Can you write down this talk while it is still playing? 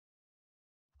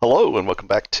Hello and welcome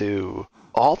back to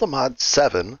All the Mods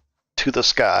 7 to the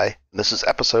Sky. And this is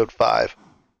episode 5.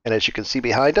 And as you can see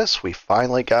behind us, we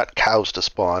finally got cows to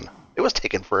spawn. It was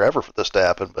taking forever for this to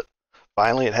happen, but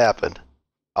finally it happened.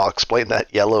 I'll explain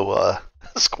that yellow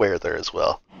square there as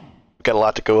well. We've got a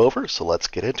lot to go over, so let's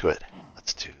get into it.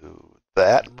 Let's do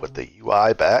that and put the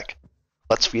UI back.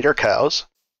 Let's feed our cows.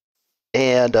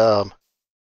 And,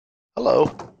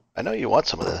 hello. I know you want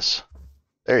some of this.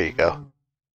 There you go.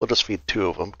 We'll just feed 2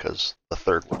 of them because the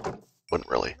third one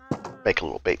wouldn't really make a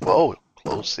little bait. Whoa,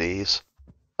 close these.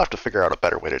 I'll have to figure out a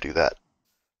better way to do that.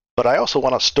 But I also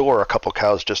want to store a couple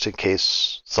cows just in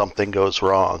case something goes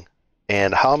wrong.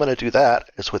 And how I'm going to do that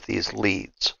is with these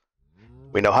leads.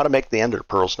 We know how to make the ender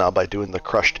pearls now by doing the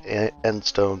crushed end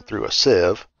stone through a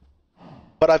sieve.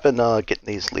 But I've been getting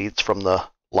these leads from the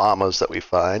llamas that we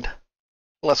find.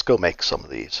 Let's go make some of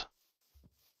these.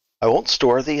 I won't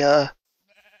store the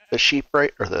sheep or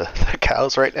the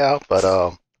cows right now,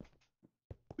 but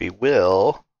we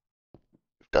will.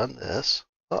 We've done this.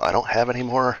 Oh, I don't have any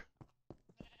more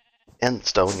end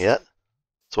stone yet,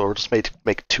 so we're just made to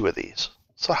make 2 of these.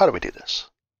 So how do we do this?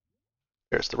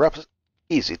 There's the reps.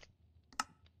 Easy,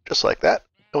 just like that.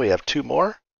 And we have 2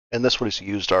 more, and this one is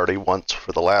used already once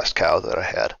for the last cow that I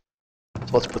had.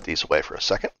 So let's put these away for a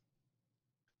second,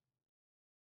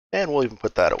 and we'll even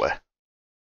put that away.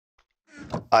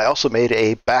 I also made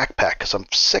a backpack because I'm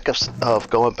sick of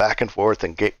going back and forth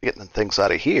and getting things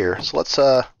out of here. So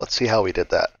let's see how we did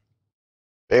that.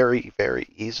 Very, very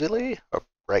easily.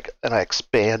 Right, and I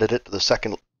expanded it to the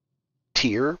second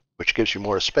tier, which gives you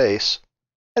more space.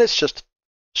 And it's just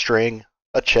string,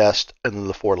 a chest, and then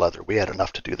the 4 leather. We had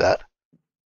enough to do that.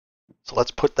 So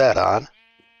let's put that on.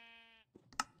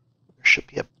 There should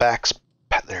be a back.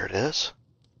 There it is.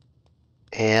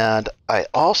 And I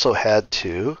also had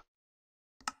to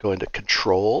go into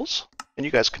controls, and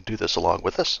you guys can do this along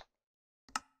with us,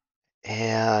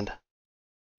 and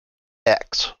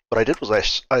X. What I did was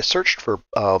I searched for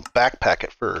backpack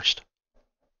at first,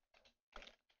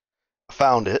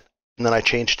 found it, and then I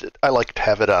changed it. I like to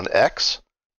have it on X,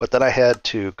 but then I had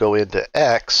to go into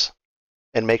X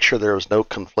and make sure there was no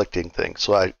conflicting thing.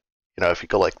 So if you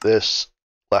go like this,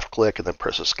 left click and then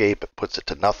press escape, it puts it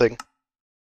to nothing.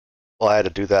 Well, I had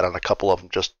to do that on a couple of them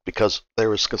just because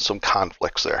there was some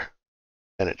conflicts there,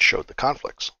 and it showed the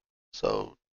conflicts.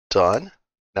 So, done.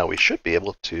 Now we should be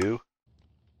able to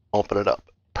open it up.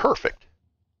 Perfect.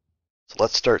 So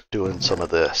let's start doing some of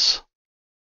this.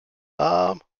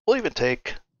 We'll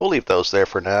leave those there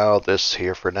for now, this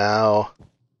here for now.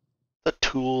 The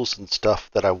tools and stuff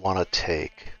that I want to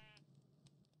take.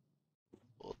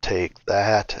 We'll take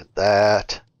that and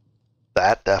that.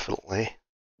 That definitely.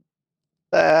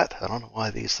 That. I don't know why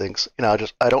these things, I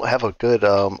don't have a good,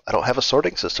 I don't have a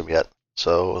sorting system yet,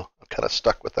 so I'm kind of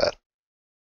stuck with that.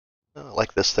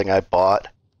 Like this thing I bought.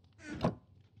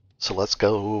 So let's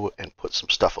go and put some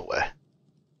stuff away.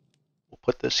 We'll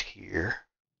put this here.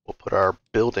 We'll put our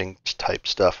building type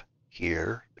stuff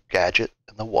here, the gadget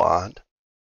and the wand.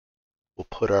 We'll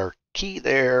put our key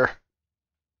there,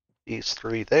 these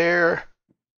 3 there,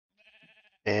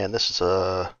 and this is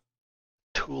a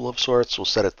tool of sorts. We'll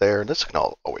set it there, and this can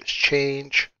always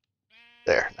change.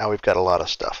 There, now we've got a lot of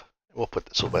stuff. We'll put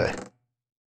this away.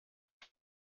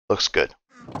 Looks good.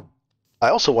 I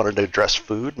also wanted to address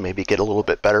food, maybe get a little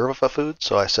bit better of a food,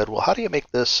 so I said, well, how do you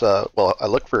make this? Well, I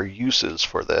looked for uses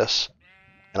for this,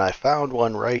 and I found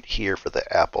one right here for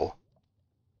the apple.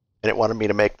 And it wanted me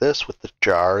to make this with the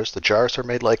jars. The jars are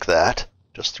made like that,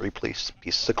 just 3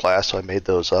 pieces of glass, so I made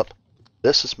those up.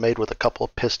 This is made with a couple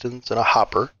of pistons and a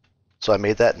hopper. So I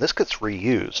made that, and this gets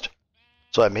reused.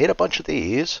 So I made a bunch of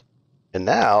these, and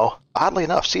now, oddly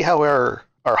enough, see how our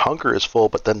hunger is full,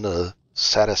 but then the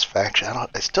satisfaction,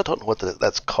 I still don't know what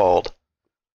that's called.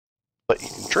 But you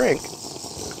can drink,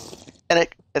 and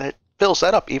it fills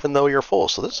that up even though you're full.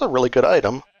 So this is a really good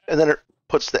item, and then it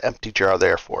puts the empty jar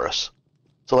there for us.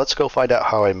 So let's go find out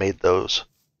how I made those.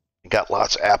 I got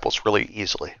lots of apples really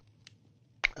easily.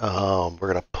 We're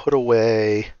going to put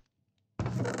away...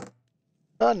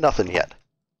 nothing yet.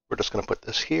 We're just going to put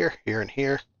this here, here, and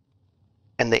here.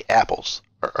 And the apples,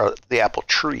 or the apple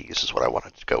trees is what I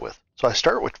wanted to go with. So I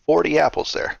start with 40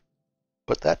 apples there.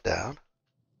 Put that down.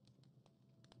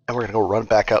 And we're going to go run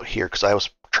back out here, because I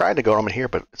was trying to grow them in here,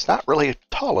 but it's not really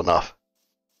tall enough.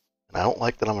 And I don't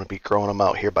like that I'm going to be growing them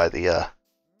out here by the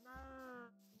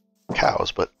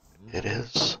cows, but it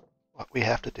is what we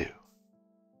have to do.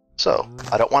 So,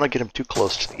 I don't want to get them too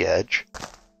close to the edge.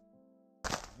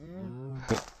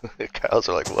 The cows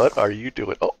are like, what are you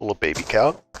doing? Oh, little baby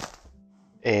cow.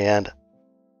 And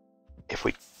if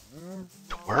we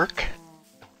work,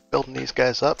 building these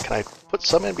guys up. Can I put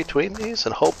some in between these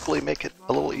and hopefully make it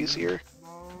a little easier?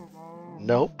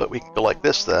 Nope, but we can go like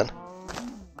this then.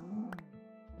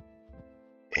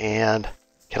 And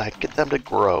can I get them to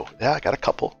grow? Yeah, I got a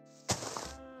couple.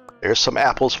 There's some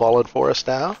apples falling for us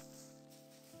now.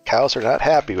 Cows are not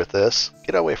happy with this.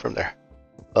 Get away from there.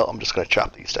 Well, I'm just going to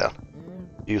chop these down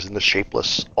using the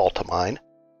shapeless Altamine.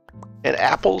 And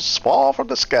apples fall from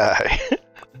the sky.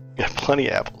 Got plenty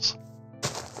of apples.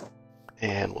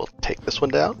 And we'll take this one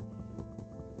down.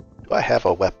 Do I have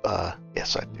a weapon?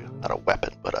 Yes, I do. Not a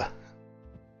weapon, but an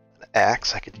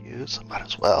axe I could use. I might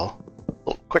as well. A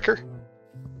little quicker.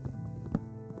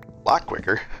 A lot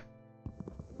quicker.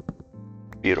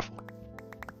 Beautiful.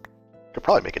 Could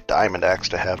probably make a diamond axe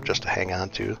to have just to hang on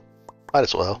to. Might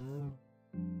as well.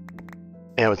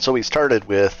 And so we started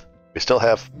with, we still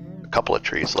have a couple of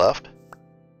trees left.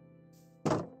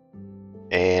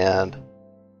 And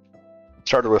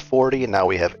started with 40 and now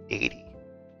we have 80.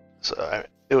 So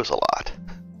it was a lot.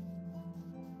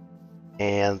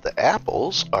 And the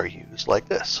apples are used like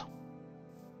this.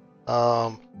 We're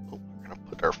going to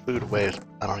put our food away.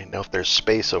 I don't even know if there's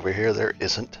space over here. There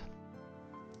isn't.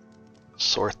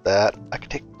 Sort that. I can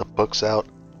take the books out,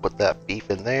 put that beef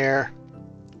in there.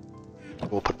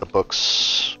 We'll put the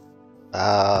books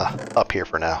up here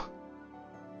for now.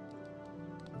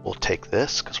 We'll take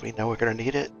this because we know we're going to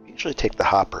need it. We usually take the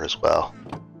hopper as well.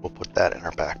 We'll put that in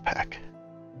our backpack.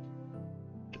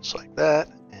 Just like that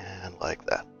and like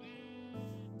that.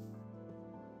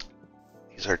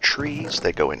 These are trees.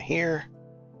 They go in here.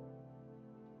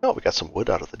 Oh, we got some wood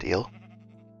out of the deal.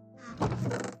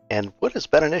 And wood has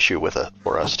been an issue with it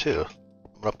for us too.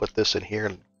 I'm going to put this in here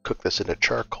and cook this into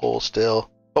charcoal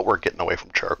still. But we're getting away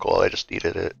from charcoal. I just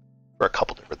needed it for a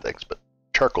couple different things. But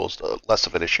charcoal's less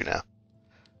of an issue now.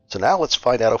 So now let's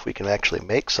find out if we can actually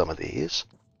make some of these.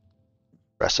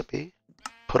 Recipe.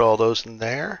 Put all those in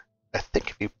there. I think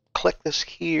if you click this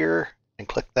here and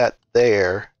click that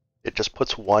there, it just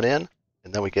puts one in.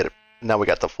 And then we get it. Now we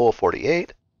got the full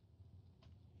 48.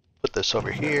 Put this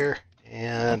over here.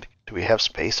 And do we have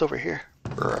space over here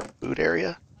for our food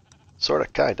area? Sorta,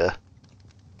 kinda.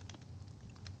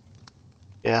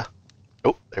 Yeah.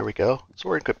 Oh, there we go. So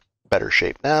we're in good, better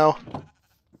shape now.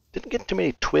 Didn't get too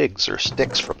many twigs or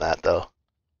sticks from that, though.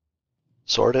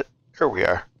 Sort it. Here we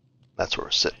are. That's what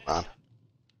we're sitting on.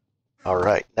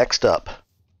 Alright, next up.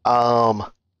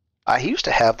 I used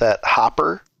to have that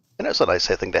hopper, and it's a nice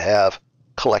thing to have,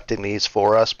 collecting these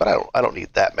for us, but I don't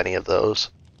need that many of those.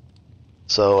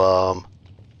 So,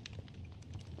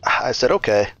 I said,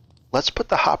 okay, let's put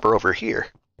the hopper over here.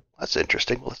 That's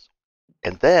interesting.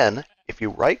 And then,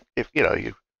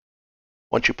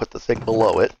 once you put the thing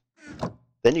below it,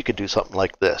 then you could do something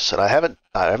like this. And I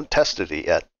haven't tested it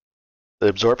yet. The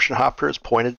absorption hopper is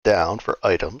pointed down for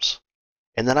items,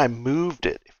 and then I moved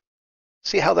it.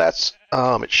 See how that's,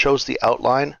 it shows the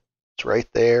outline? It's right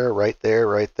there, right there,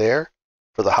 right there.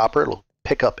 For the hopper, it'll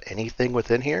pick up anything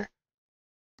within here.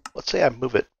 Let's say I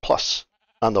move it plus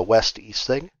on the west-east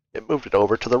thing. It moved it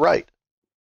over to the right.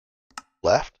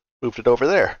 Left, moved it over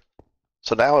there.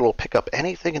 So now it'll pick up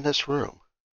anything in this room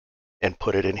and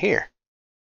put it in here.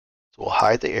 So we'll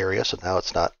hide the area so now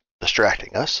it's not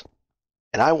distracting us.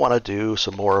 And I want to do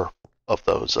some more of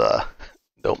those,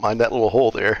 don't mind that little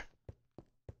hole there.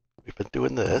 We've been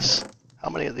doing this. How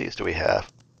many of these do we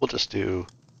have? We'll just do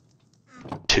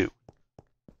 2.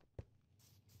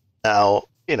 Now,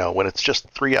 when it's just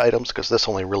 3 items, because this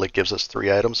only really gives us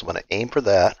 3 items, I'm going to aim for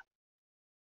that.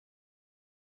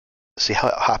 See how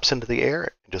it hops into the air?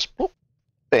 It just whoop,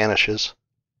 vanishes.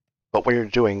 But when you're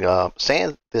doing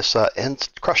sand, this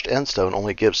crushed endstone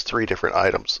only gives 3 different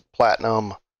items.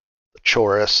 Platinum, the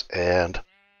chorus, and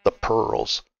the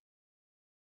pearls.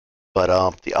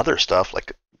 But the other stuff,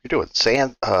 like if you're doing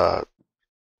sand,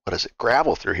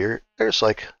 gravel through here, there's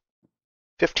like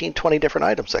 15, 20 different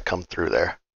items that come through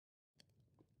there.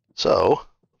 So,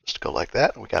 just go like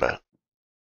that, and we got a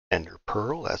ender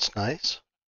pearl, that's nice.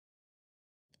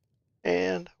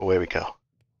 And away we go.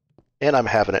 And I'm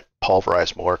having it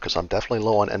pulverize more because I'm definitely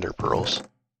low on ender pearls.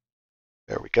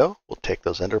 There we go. We'll take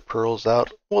those ender pearls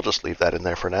out. We'll just leave that in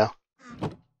there for now.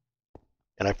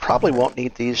 And I probably won't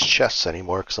need these chests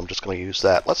anymore because I'm just going to use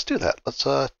that. Let's do that. Let's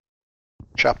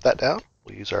chop that down.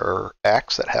 We'll use our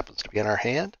axe that happens to be in our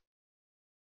hand.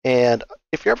 And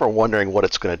if you're ever wondering what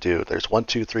it's going to do, there's 1,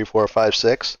 2, 3, 4, 5,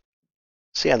 6.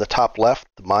 See on the top left,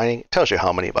 the mining, it tells you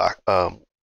how many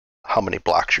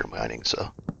blocks you're mining.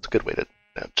 So it's a good way to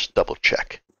just double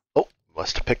check. Oh,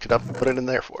 must have picked it up and put it in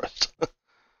there for us.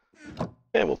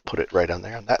 And we'll put it right on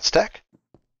there on that stack.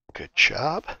 Good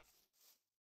job.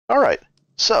 All right,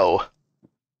 so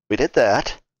we did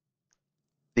that.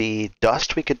 The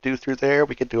dust we could do through there,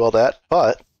 we could do all that,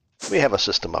 but we have a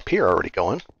system up here already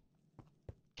going.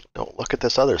 Don't look at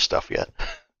this other stuff yet.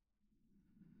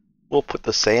 We'll put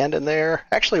the sand in there.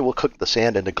 Actually, we'll cook the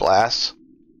sand into glass.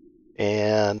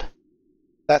 And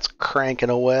that's cranking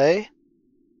away.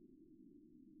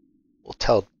 We'll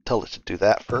tell it to do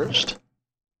that first.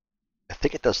 I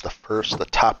think it does the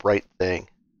top right thing.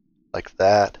 Like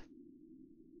that.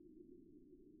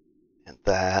 And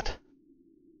that.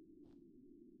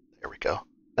 There we go.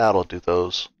 Now it'll do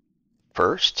those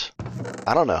first.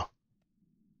 I don't know.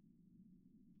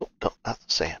 Oh, no, not the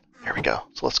sand. There we go.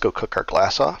 So let's go cook our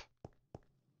glass off.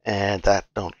 And that,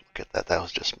 don't look at that. That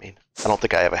was just mean. I don't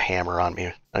think I have a hammer on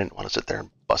me. I didn't want to sit there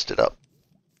and bust it up.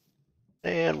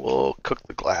 And we'll cook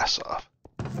the glass off.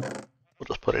 We'll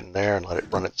just put it in there and let it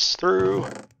run its through.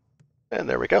 And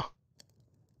there we go.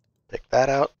 Take that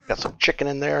out. Got some chicken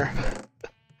in there.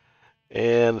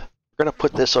 And we're going to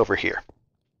put this over here.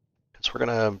 Because we're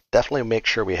going to definitely make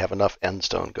sure we have enough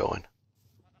endstone going.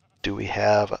 Do we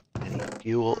have any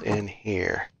fuel in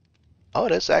here? Oh,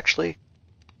 it is actually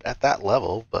at that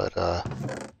level, but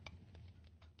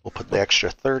we'll put the extra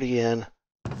 30 in,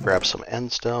 grab some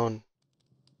endstone,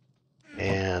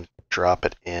 and drop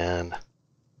it in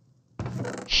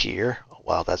here. Oh,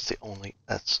 wow, that's only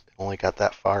got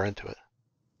that far into it.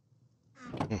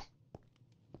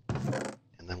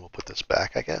 And then we'll put this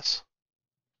back, I guess.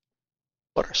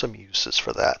 What are some uses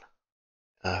for that?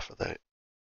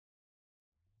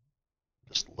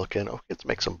 Just looking. Oh, let's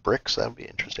make some bricks. That would be an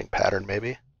interesting pattern,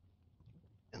 maybe.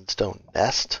 Endstone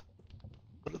nest.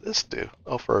 What did this do?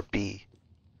 Oh, for a bee.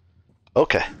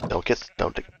 Okay, don't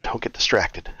get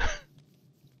distracted.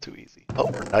 Too easy.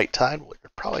 Oh, for nighttime, we're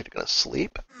probably gonna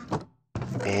sleep,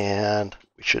 and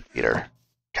we should feed our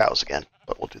cows again,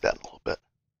 but we'll do that in a little bit.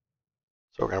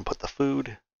 So we're gonna put the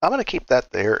food. I'm gonna keep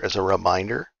that there as a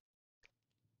reminder.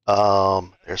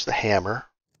 There's the hammer.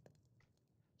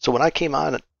 So when I came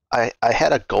on, I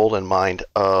had a goal in mind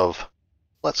of,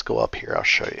 let's go up here, I'll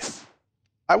show you.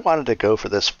 I wanted to go for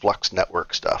this Flux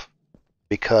Network stuff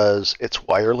because it's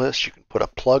wireless. You can put a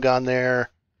plug on there.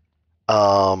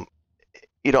 You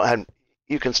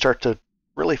can start to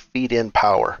really feed in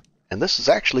power. And this is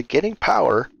actually getting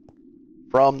power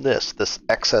from this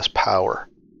excess power.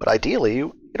 But ideally,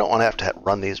 you don't want to have to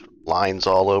run these lines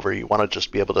all over. You want to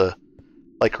just be able to,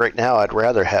 like right now, I'd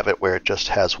rather have it where it just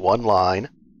has one line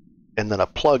and then a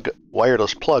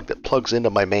wireless plug that plugs into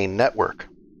my main network.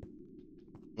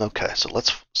 Okay, so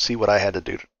let's see what I had to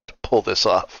do to pull this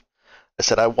off. I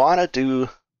said I want to do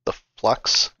the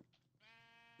Flux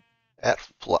at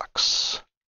Flux.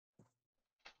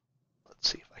 Let's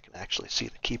see if I can actually see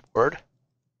the keyboard.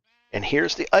 And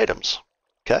here's the items.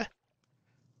 Okay.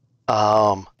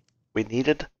 We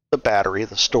needed the battery,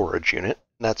 the storage unit,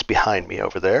 and that's behind me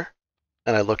over there.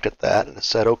 And I looked at that and it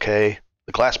said, okay,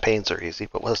 the glass panes are easy,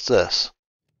 but what's this?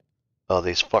 Oh,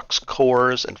 these Flux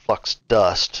cores and Flux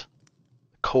dust.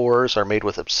 The cores are made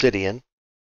with obsidian.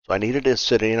 So I needed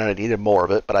obsidian and I needed more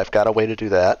of it, but I've got a way to do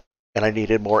that. And I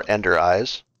needed more ender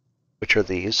eyes, which are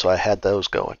these, so I had those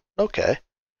going. Okay.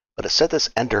 But it said this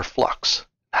ender flux.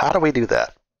 How do we do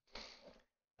that?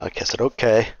 Okay, I said,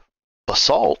 okay.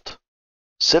 Basalt.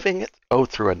 Sieving it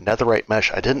through a netherite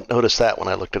mesh. I didn't notice that when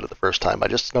I looked at it the first time. I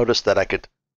just noticed that I could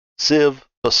sieve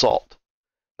basalt.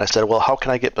 I said, well, how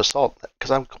can I get basalt? Because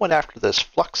I'm going after this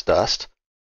flux dust.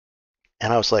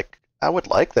 And I was like, I would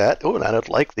like that. Oh, and I would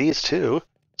like these too.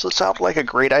 So it sounded like a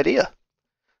great idea.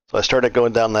 So I started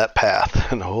going down that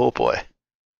path, and oh boy.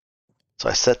 So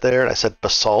I sat there and I said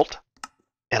basalt.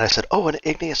 And I said, oh, an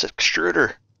igneous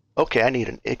extruder. Okay, I need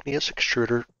an igneous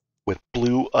extruder with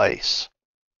blue ice.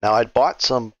 Now I'd bought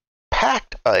some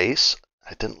packed ice.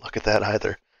 I didn't look at that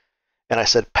either. And I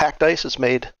said, packed ice is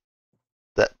made,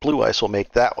 that blue ice will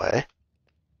make that way.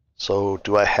 So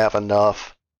do I have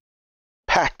enough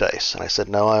packed ice? And I said,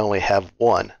 no, I only have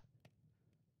one.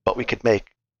 But we could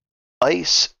make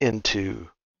ice into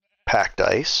packed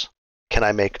ice. Can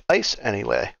I make ice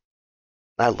anyway?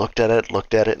 And I looked at it,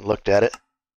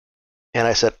 and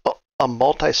I said, oh, a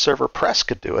multi-server press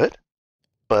could do it.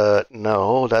 But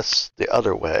no, that's the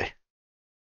other way.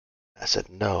 I said,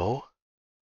 no,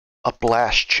 a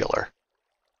blast chiller.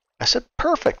 I said,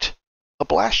 perfect. A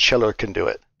blast chiller can do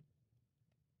it.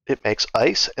 It makes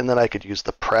ice, and then I could use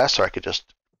the press, or I could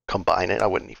just combine it. I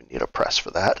wouldn't even need a press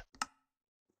for that.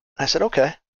 I said,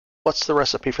 okay, what's the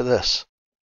recipe for this?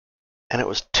 And it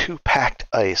was 2 packed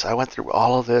ice. I went through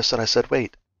all of this, and I said,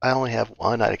 wait, I only have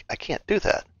 1. I can't do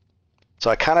that. So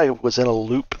I kind of was in a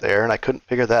loop there, and I couldn't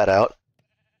figure that out.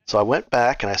 So I went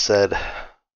back, and I said,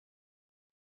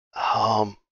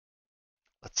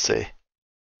 let's see.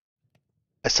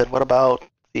 I said, what about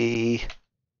the,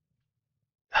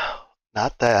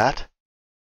 not that,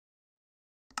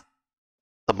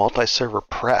 the multi-server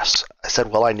press. I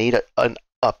said, well, I need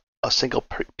a single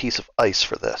piece of ice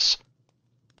for this,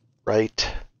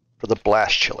 right? For the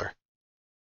blast chiller.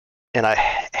 And I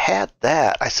had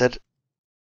that. I said,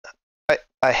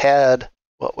 I had,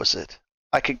 what was it?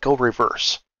 I could go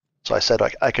reverse. So I said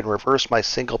I can reverse my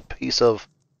single piece of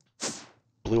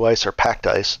blue ice or packed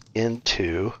ice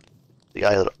into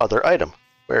the other item.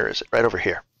 Where is it? Right over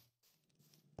here.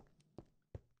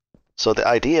 So the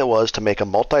idea was to make a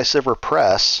multi-server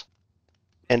press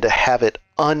and to have it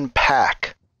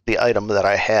unpack the item that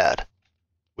I had,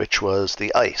 which was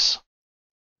the ice.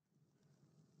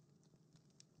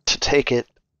 To take it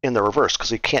in the reverse,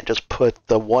 because you can't just put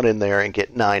the 1 in there and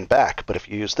get 9 back. But if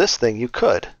you use this thing, you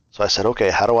could. So I said, okay,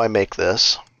 how do I make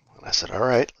this? And I said, all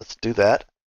right, let's do that.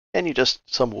 And you just,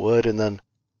 some wood, and then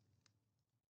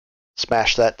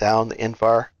smash that down, the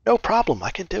invar. No problem,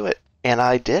 I can do it. And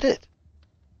I did it.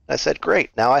 I said,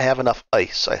 great, now I have enough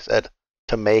ice, I said,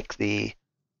 to make the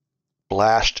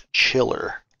blast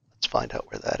chiller. Let's find out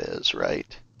where that is, right?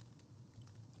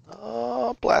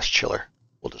 Blast chiller.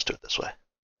 We'll just do it this way.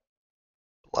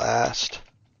 Blast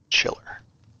chiller.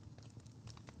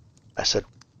 I said,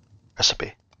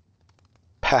 recipe.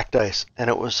 Packed ice. And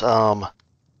it was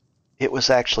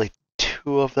actually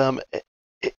 2 of them.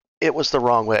 It was the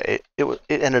wrong way. It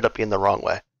ended up being the wrong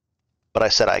way. But I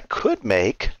said I could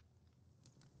make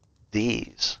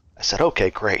these. I said, okay,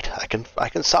 great. I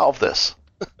can solve this.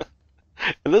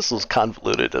 And this was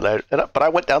convoluted, but I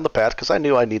went down the path because I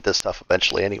knew I need this stuff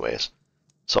eventually anyways.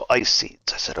 So ice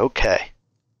seeds. I said, okay.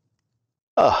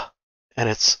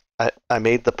 And I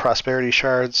made the prosperity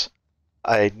shards.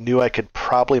 I knew I could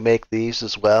probably make these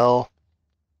as well.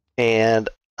 And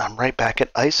I'm right back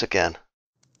at ice again.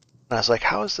 And I was like,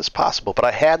 how is this possible? But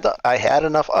I had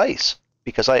enough ice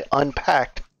because I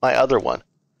unpacked my other one.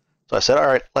 So I said, all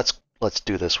right, let's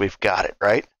do this. We've got it,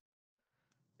 right?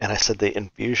 And I said the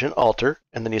infusion altar,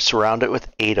 and then you surround it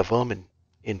with 8 of them and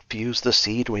infuse the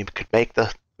seed. We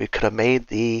could have made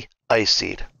the ice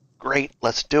seed. Great,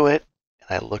 let's do it.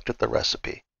 And I looked at the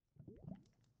recipe.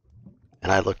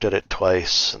 And I looked at it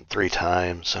twice and 3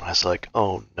 times, and I was like,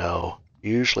 oh no.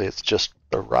 Usually it's just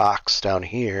the rocks down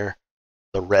here,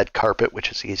 the red carpet,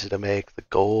 which is easy to make, the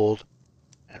gold,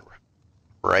 and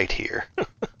right here.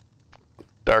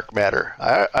 Dark matter.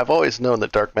 I've always known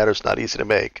that dark matter is not easy to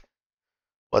make.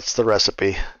 What's the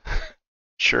recipe?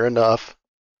 Sure enough,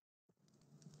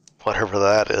 whatever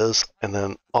that is, and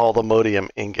then all the modium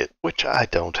ingot, which I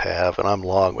don't have, and I'm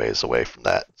long ways away from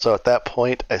that. So at that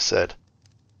point, I said,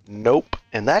 nope.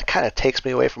 And that kind of takes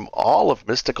me away from all of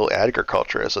mystical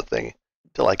agriculture as a thing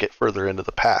until I get further into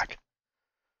the pack.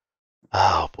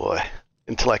 Oh boy.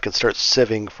 Until I can start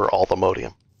sieving for all the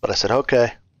modium. But I said,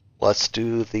 okay, let's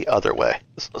do the other way.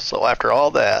 So after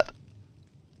all that,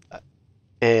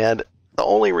 and the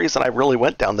only reason I really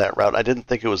went down that route, I didn't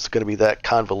think it was going to be that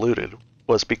convoluted,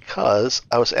 was because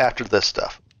I was after this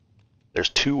stuff. There's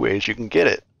 2 ways you can get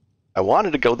it. I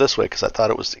wanted to go this way because I thought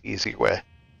it was the easier way.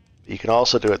 You can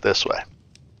also do it this way.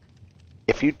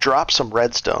 If you drop some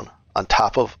redstone on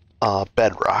top of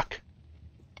bedrock,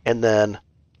 and then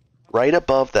right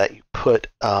above that you put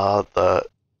the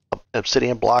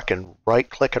obsidian block and right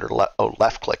click it or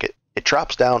left click it, it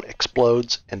drops down,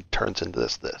 explodes, and turns into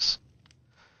this.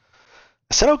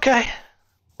 I said, okay,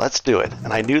 let's do it.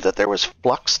 And I knew that there was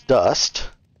flux dust,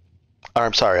 or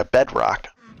I'm sorry, a bedrock,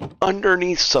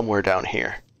 underneath somewhere down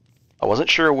here. I wasn't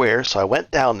sure where, so I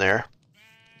went down there,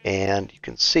 and you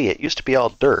can see it used to be all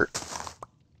dirt,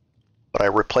 but I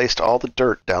replaced all the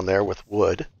dirt down there with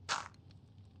wood,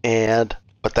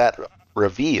 but that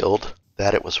revealed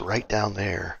that it was right down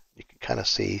there. You can kind of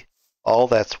see all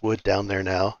that's wood down there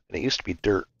now, and it used to be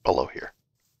dirt below here.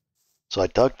 So I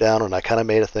dug down and I kind of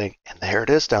made a thing, and there it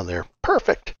is down there.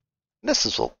 Perfect. And this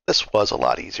was a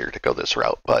lot easier to go this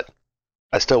route, but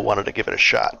I still wanted to give it a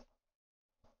shot.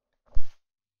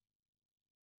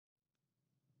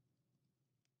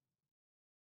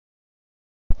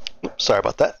 Oops, sorry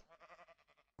about that.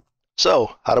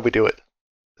 So, how do we do it?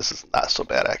 This is not so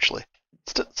bad, actually.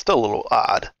 Still a little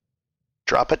odd.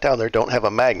 Drop it down there, don't have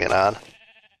a magnet on.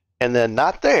 And then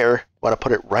not there, want to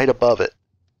put it right above it.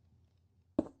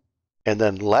 And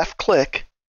then left click,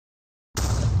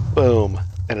 boom,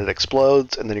 and it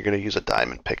explodes, and then you're going to use a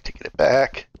diamond pick to get it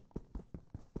back.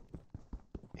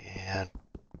 And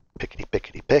pickety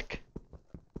pickety pick.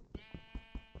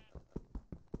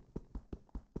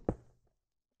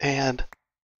 And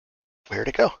where'd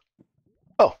it go?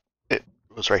 Oh, it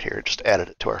was right here. It just added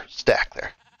it to our stack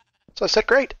there. So I said,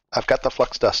 great, I've got the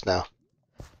flux dust now.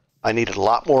 I needed a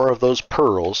lot more of those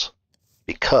pearls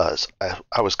because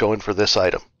I was going for this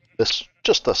item. This,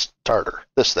 just the starter,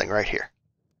 this thing right here.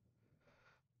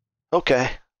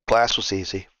 Okay, glass was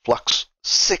easy. Flux,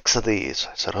 6 of these.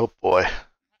 I said, oh boy,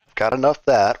 I've got enough of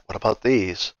that. What about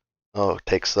these? Oh, it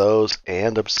takes those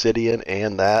and obsidian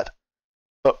and that.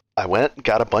 Oh, I went and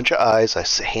got a bunch of eyes.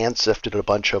 I hand sifted a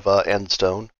bunch of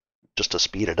endstone just to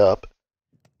speed it up.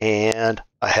 And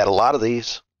I had a lot of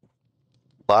these,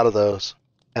 a lot of those,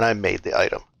 and I made the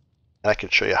item. And I can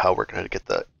show you how we're going to get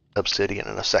the obsidian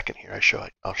in a second here. I'll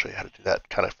show you how to do that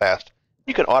kind of fast.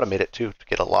 You can automate it too to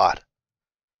get a lot.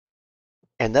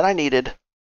 And then I needed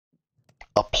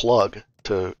a plug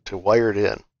to wire it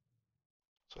in.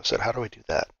 So I said, how do I do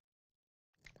that?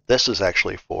 This is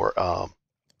actually for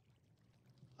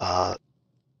recovering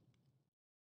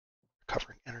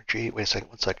energy. Wait a second,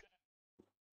 one second.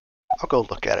 I'll go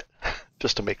look at it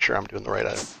just to make sure I'm doing the right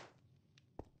item.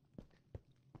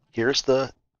 Here's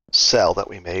the cell that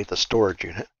we made, the storage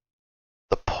unit.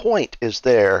 The point is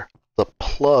there, the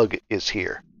plug is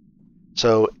here.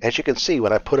 So as you can see,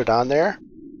 when I put it on there,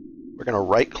 we're going to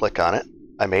right click on it.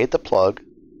 I made the plug,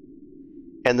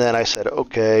 and then I said,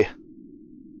 okay,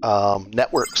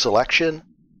 network selection.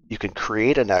 You can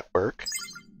create a network.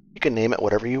 You can name it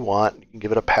whatever you want. You can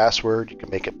give it a password. You can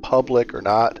make it public or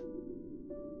not.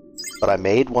 But I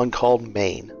made one called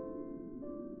main.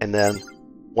 And then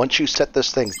once you set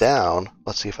this thing down,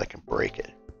 let's see if I can break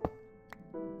it.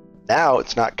 Now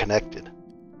it's not connected.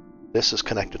 This is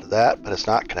connected to that, but it's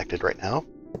not connected right now.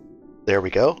 There we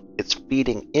go. It's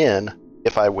feeding in.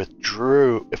 If I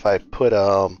withdrew, if I put,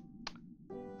 I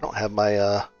don't have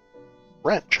my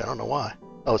wrench. I don't know why.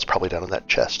 Oh, it's probably down in that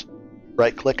chest.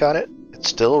 Right click on it. It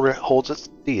still holds its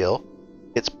deal.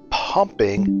 It's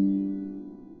pumping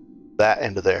that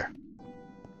into there,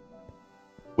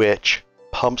 which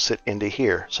pumps it into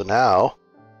here. So now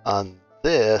on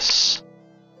this,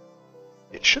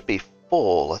 it should be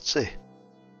full. Let's see.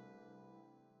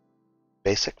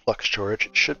 Basic flux storage.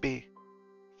 It should be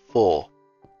full.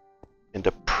 And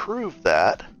to prove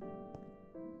that,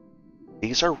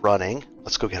 these are running.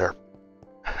 Let's go get our.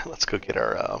 Let's go get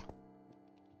our.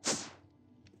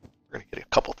 We're gonna get a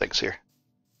couple things here.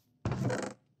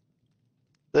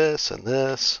 This and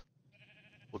this.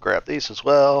 We'll grab these as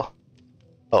well.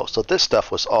 Oh, so this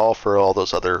stuff was all for all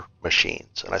those other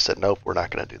machines. And I said, nope, we're not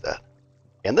going to do that.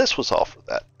 And this was all for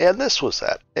that. And this was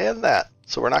that. And that.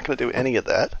 So we're not going to do any of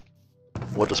that.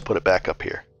 We'll just put it back up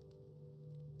here.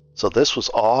 So this was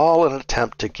all an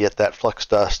attempt to get that flux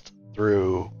dust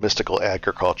through mystical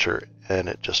agriculture. And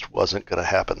it just wasn't going to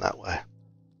happen that way.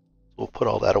 We'll put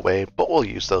all that away, but we'll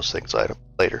use those things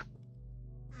later.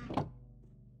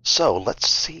 So let's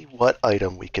see what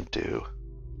item we can do.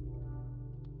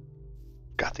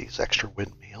 Got these extra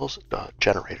windmills,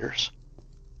 generators.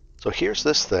 So here's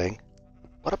this thing.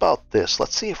 What about this?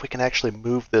 Let's see if we can actually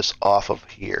move this off of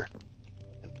here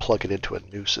and plug it into a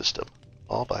new system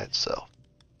all by itself.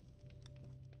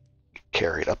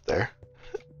 Carry it up there.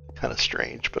 Kind of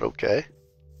strange, but okay.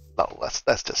 Oh,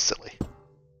 that's just silly.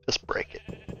 Just break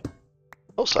it.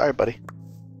 Oh, sorry, buddy.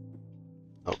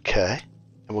 Okay.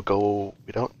 And we'll go,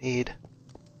 we don't need,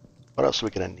 what else are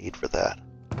we going to need for that?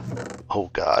 Oh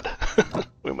god,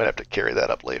 we might have to carry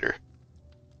that up later.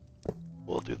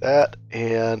 We'll do that,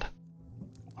 and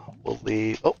we'll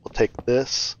leave, oh, we'll take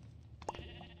this.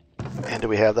 And do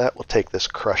we have that? We'll take this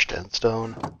crushed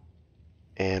endstone,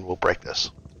 and we'll break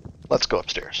this. Let's go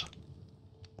upstairs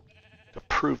to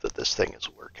prove that this thing is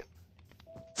working.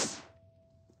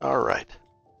 Alright.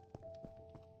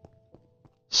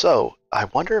 So, I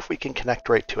wonder if we can connect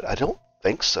right to it. I don't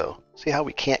think so. See how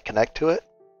we can't connect to it?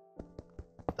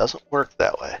 Doesn't work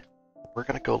that way. We're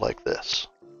going to go like this.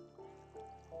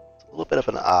 It's a little bit of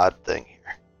an odd thing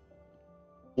here.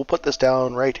 We'll put this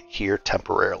down right here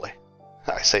temporarily.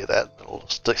 I say that, it'll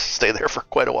stay there for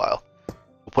quite a while.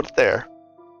 We'll put it there.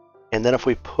 And then if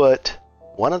we put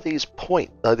one of these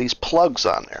these plugs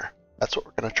on there, that's what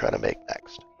we're going to try to make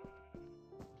next.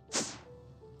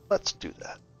 Let's do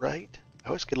that, right? I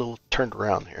always get a little turned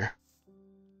around here.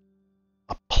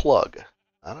 A plug,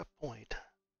 not a point.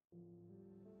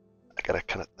 I gotta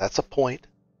kind of, that's a point,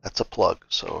 that's a plug,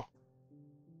 so.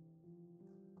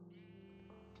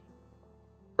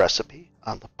 Recipe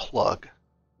on the plug.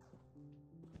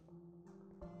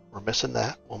 We're missing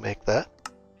that, we'll make that.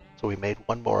 So we made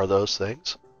one more of those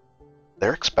things.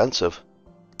 They're expensive.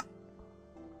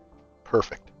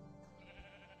 Perfect.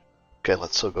 Okay,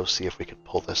 let's go see if we can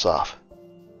pull this off.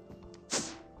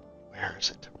 Where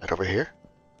is it? Right over here?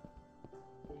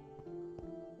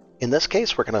 In this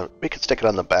case, we can stick it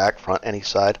on the back, front, any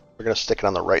side. We're going to stick it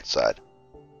on the right side.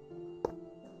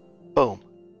 Boom.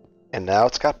 And now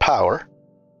it's got power,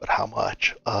 but how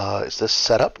much? Is this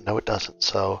set up? No, it doesn't.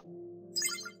 So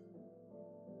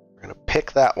we're going to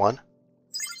pick that one.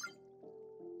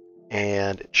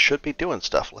 And it should be doing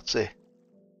stuff. Let's see.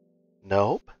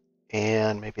 Nope.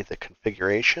 And maybe the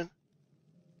configuration.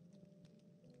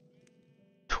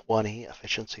 20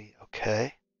 efficiency.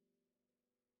 Okay.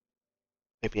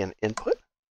 Maybe an input?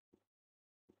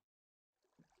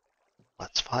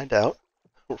 Let's find out.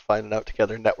 We're finding out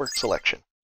together. Network selection.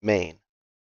 Main.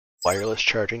 Wireless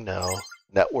charging, no.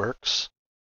 Networks.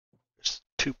 There's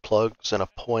 2 plugs and a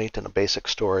point and a basic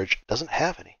storage. It doesn't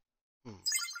have any.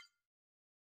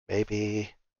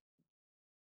 Maybe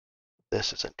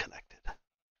this isn't connected.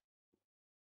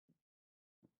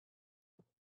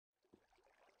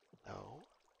 No.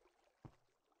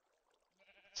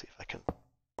 Let's see if I can.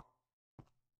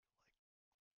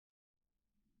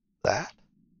 That.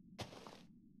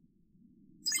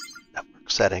 Network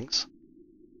settings.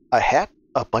 I had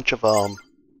a bunch of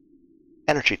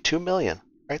energy, 2 million,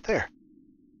 right there.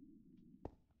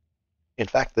 In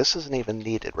fact, this isn't even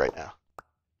needed right now.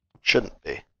 Shouldn't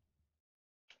be.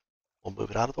 We'll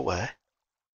move it out of the way.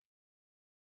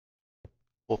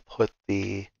 We'll put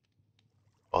the,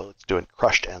 well, it's doing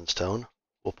crushed endstone.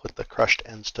 We'll put the crushed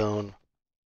endstone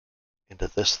into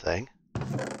this thing.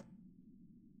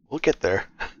 We'll get there.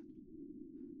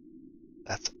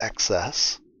 That's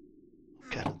excess.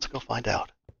 Okay, let's go find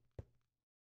out.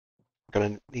 We're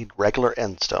going to need regular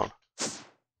endstone.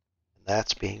 And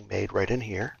that's being made right in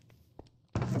here.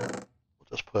 We'll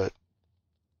just put,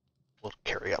 we'll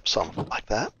carry up some like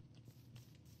that.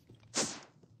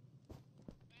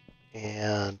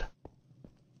 And put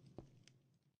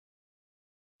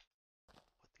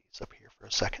these up here for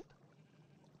a second.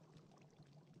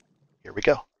 Here we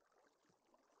go.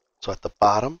 So at the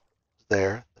bottom is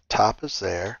there, the top is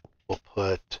there. We'll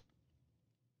put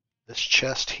this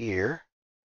chest here.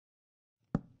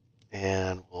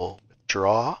 And we'll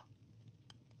withdraw.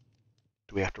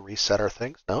 Do we have to reset our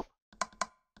things? Nope.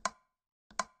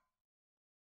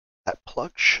 That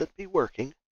plug should be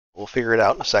working. We'll figure it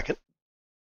out in a second.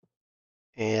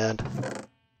 And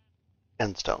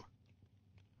endstone.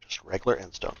 Just regular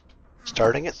endstone.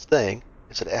 Starting its thing.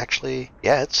 Is it actually...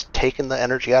 Yeah, it's taking the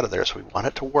energy out of there, so we want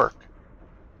it to work.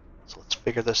 So let's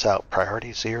figure this out.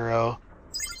 Priority 0.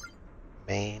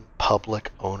 Main,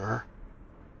 public, owner.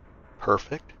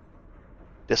 Perfect.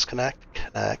 Disconnect,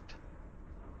 connect.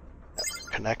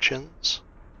 Network connections.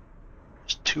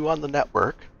 There's 2 on the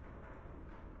network.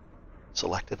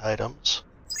 Selected items.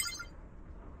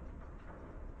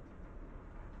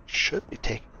 Should be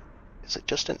taking... Is it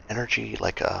just an energy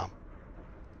like a...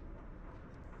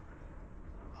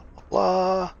 Blah, blah,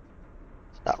 blah.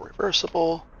 It's not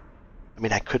reversible. I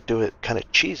mean, I could do it kind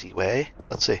of cheesy way.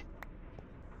 Let's see.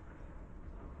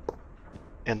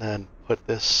 And then put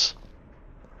this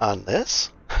on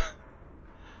this.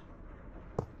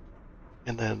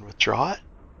 And then withdraw it.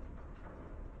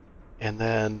 And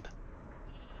then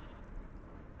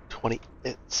 20,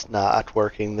 it's not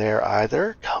working there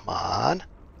either. Come on.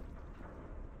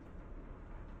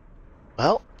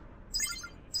 Well,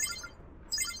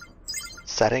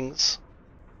 settings,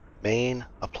 main,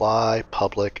 apply,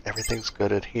 public, everything's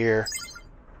good at here.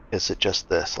 Is it just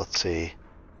this? Let's see.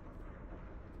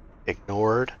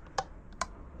 Ignored.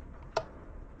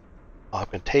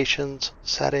 Augmentations,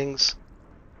 settings.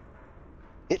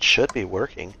 It should be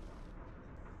working,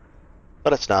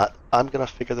 but it's not. I'm going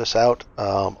to figure this out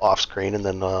off screen, and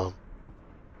then we'll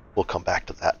come back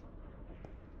to that.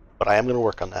 But I am going to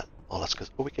work on that. Well, let's go.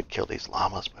 Oh, we could kill these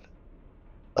llamas, but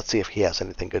let's see if he has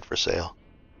anything good for sale.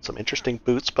 Some interesting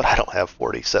boots, but I don't have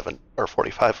 47 or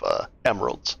 45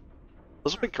 emeralds.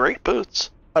 Those would be great boots.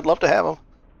 I'd love to have them,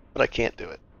 but I can't do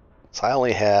it. So I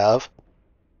only have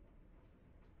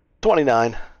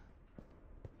 29.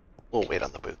 We'll wait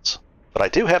on the boots. But I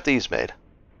do have these made.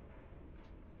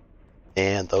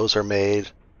 And those are made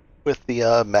with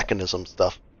the mechanism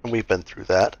stuff. And we've been through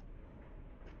that.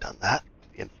 We've done that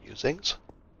with the infusings.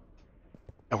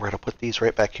 And we're going to put these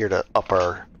right back here to up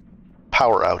our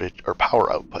power outage or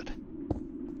power output.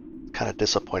 It's kind of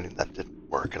disappointing that it didn't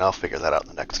work. And I'll figure that out in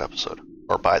the next episode.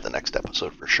 Or by the next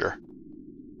episode for sure.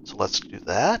 So let's do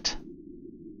that.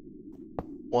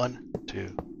 1,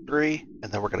 2, 3.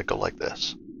 And then we're going to go like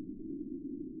this.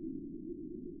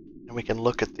 And we can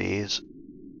look at these,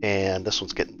 and this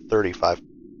one's getting 35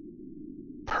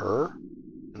 per,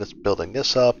 and it's building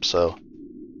this up, so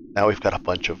now we've got a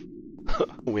bunch of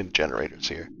wind generators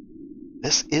here.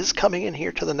 This is coming in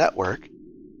here to the network.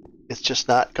 It's just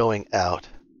not going out.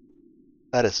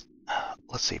 That is,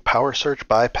 let's see, power surge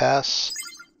bypass.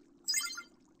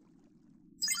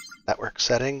 Network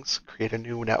settings, create a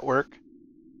new network.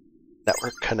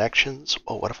 Network connections.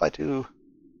 Oh, what if I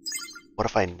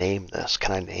name this?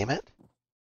 Can I name it?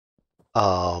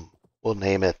 We'll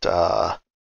name it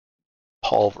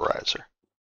pulverizer.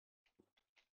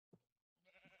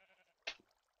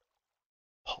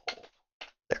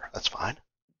 There, that's fine.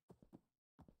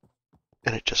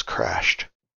 And it just crashed.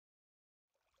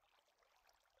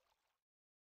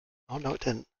 Oh, no, it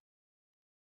didn't.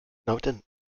 No, it didn't.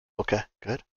 Okay,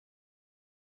 good.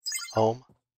 Home.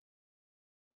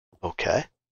 Okay.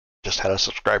 Just had a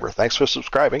subscriber. Thanks for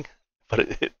subscribing.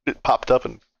 But it popped up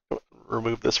and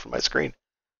removed this from my screen.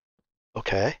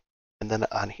 Okay. And then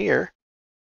on here,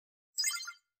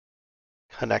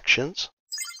 connections,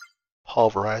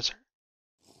 pulverizer.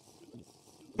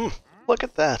 Look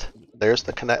at that. There's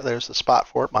the spot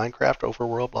for it. Minecraft,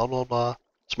 Overworld, blah, blah, blah.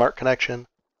 Smart connection.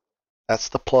 That's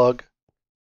the plug.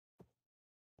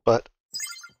 But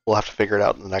we'll have to figure it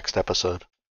out in the next episode.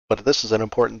 But this is an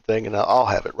important thing, and I'll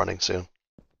have it running soon.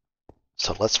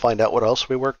 So let's find out what else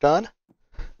we worked on.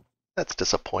 That's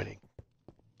disappointing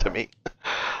to me.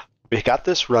 We got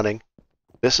this running.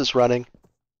 This is running.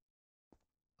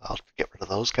 I'll get rid of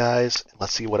those guys. And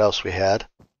let's see what else we had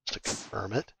just to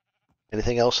confirm it.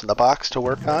 Anything else in the box to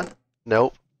work on?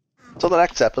 Nope. So the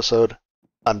next episode,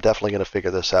 I'm definitely going to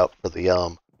figure this out for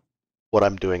the what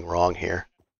I'm doing wrong here.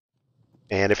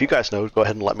 And if you guys know, go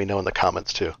ahead and let me know in the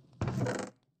comments too.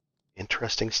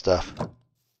 Interesting stuff.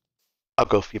 I'll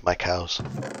go feed my cows.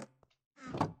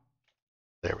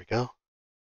 There we go.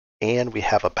 And we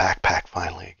have a backpack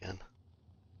finally again.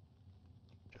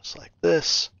 Just like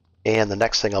this. And the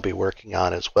next thing I'll be working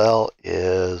on as well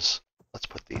is, let's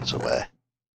put these away.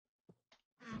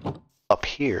 Up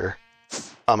here,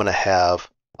 I'm going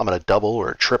to double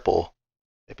or triple,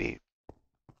 maybe,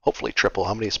 hopefully triple.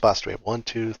 How many spots do we have? 1,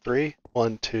 2, 3.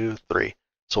 1, 2, 3.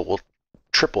 So we'll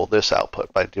triple this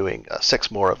output by doing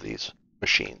 6 more of these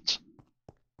machines.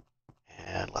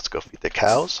 And let's go feed the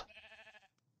cows.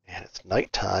 And it's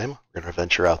nighttime. We're going to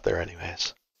venture out there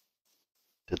anyways.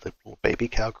 Did the little baby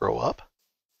cow grow up?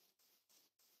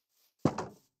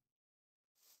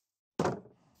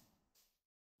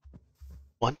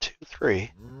 One, two,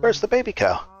 three. Where's the baby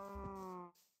cow?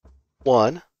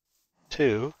 1,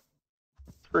 2,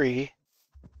 3.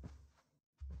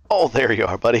 Oh, there you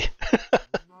are, buddy.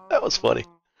 That was funny.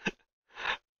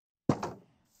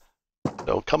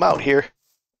 Don't come out here.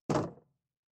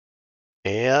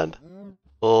 And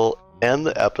we'll end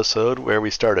the episode where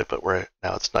we started, but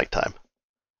now it's nighttime.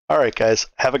 Alright guys,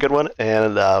 have a good one,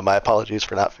 and my apologies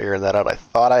for not figuring that out. I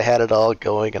thought I had it all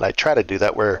going, and I try to do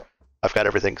that where I've got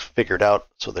everything figured out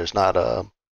so there's not a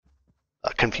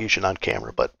confusion on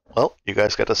camera, but, well, you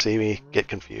guys got to see me get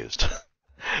confused.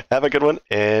 Have a good one,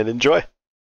 and enjoy!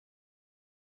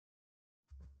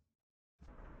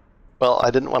 Well,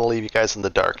 I didn't want to leave you guys in the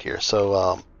dark here,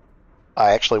 so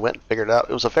I actually went and figured it out.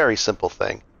 It was a very simple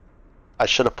thing. I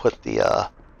should have put the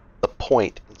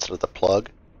point instead of the plug.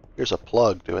 Here's a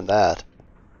plug doing that.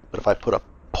 But if I put a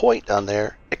point on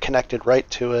there, it connected right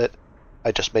to it.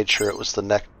 I just made sure it was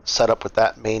the set up with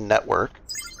that main network.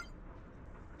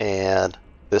 And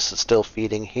this is still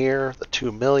feeding here, the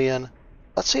 2 million.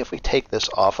 Let's see if we take this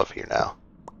off of here now.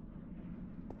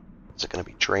 Is it going to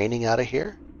be draining out of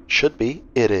here? Should be.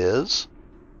 It is.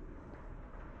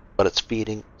 But it's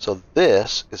feeding. So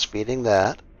this is feeding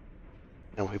that.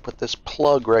 And we put this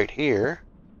plug right here.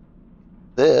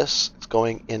 This is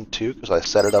going into, because I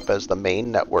set it up as the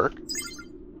main network.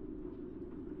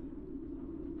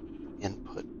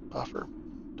 Input buffer.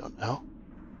 Don't know.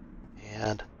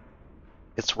 And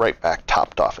it's right back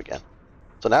topped off again.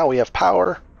 So now we have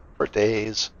power for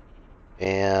days.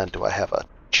 And do I have a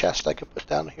chest I could put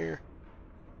down here?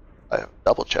 I have a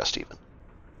double chest even.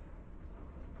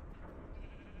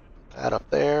 Put that up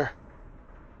there.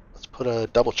 Let's put a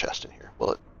double chest in here.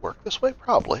 Will it work this way?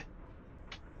 Probably.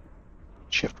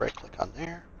 Shift right click on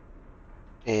there.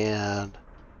 And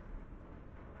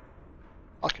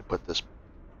I can put this,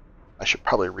 I should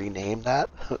probably rename that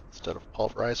instead of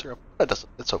pulverizer. That doesn't,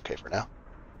 it's okay for now.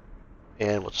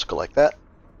 And we'll just go like that.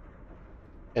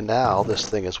 And now this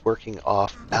thing is working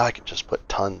off. Now I can just put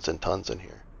tons and tons in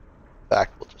here. In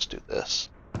fact, we'll just do this.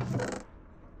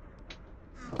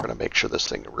 We're going to make sure this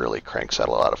thing really cranks out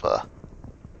a lot of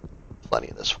plenty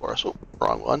of this for us. Oh,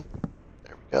 wrong one.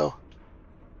 There we go.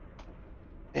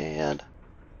 And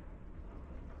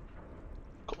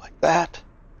go like that.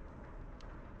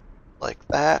 Like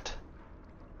that.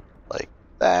 Like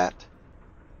that.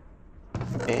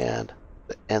 And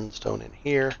the end stone in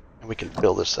here. And we can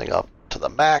fill this thing up to the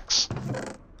max.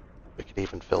 We could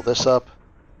even fill this up.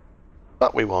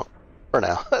 But we won't. For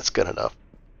now, that's good enough.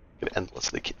 could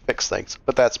endlessly fix things,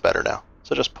 but that's better now.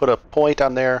 So just put a point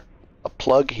on there, a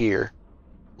plug here,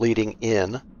 leading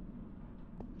in,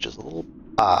 which is a little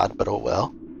odd, but oh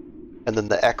well. And then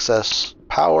the excess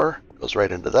power goes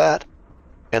right into that,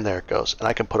 and there it goes. And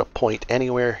I can put a point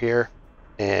anywhere here,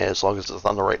 as long as it's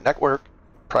on the right network,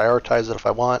 prioritize it if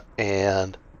I want,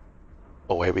 and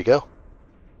away we go.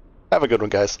 Have a good one,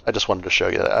 guys. I just wanted to show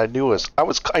you that. I knew I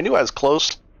was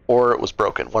close, or it was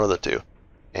broken, one of the two.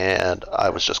 And I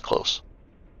was just close.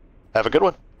 Have a good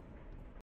one.